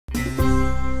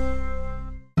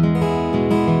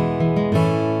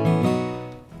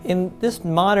In this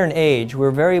modern age,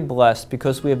 we're very blessed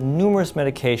because we have numerous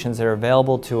medications that are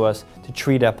available to us to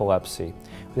treat epilepsy.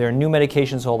 There are new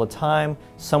medications all the time,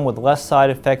 some with less side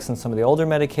effects than some of the older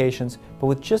medications, but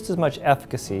with just as much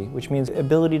efficacy, which means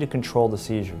ability to control the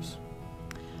seizures.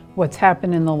 What's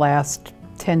happened in the last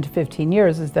 10 to 15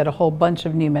 years is that a whole bunch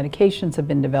of new medications have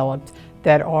been developed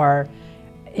that are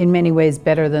in many ways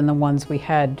better than the ones we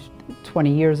had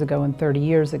 20 years ago and 30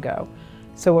 years ago.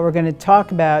 So what we're going to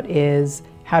talk about is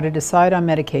how to decide on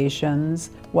medications,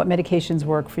 what medications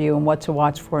work for you, and what to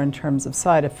watch for in terms of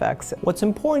side effects. What's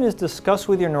important is discuss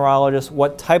with your neurologist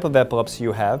what type of epilepsy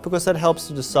you have, because that helps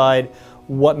to decide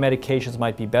what medications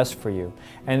might be best for you.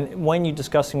 And when you're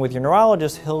discussing with your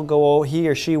neurologist, he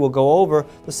or she will go over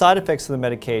the side effects of the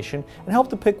medication and help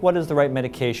to pick what is the right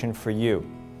medication for you.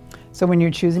 So when you're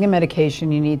choosing a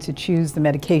medication, you need to choose the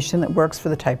medication that works for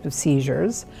the type of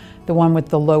seizures, the one with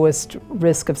the lowest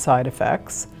risk of side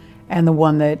effects, and the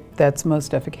one that's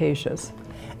most efficacious.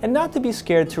 And not to be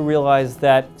scared to realize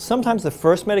that sometimes the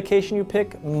first medication you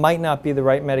pick might not be the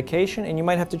right medication, and you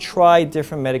might have to try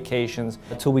different medications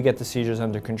until we get the seizures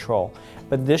under control.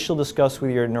 But this you'll discuss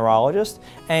with your neurologist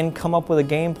and come up with a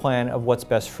game plan of what's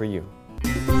best for you.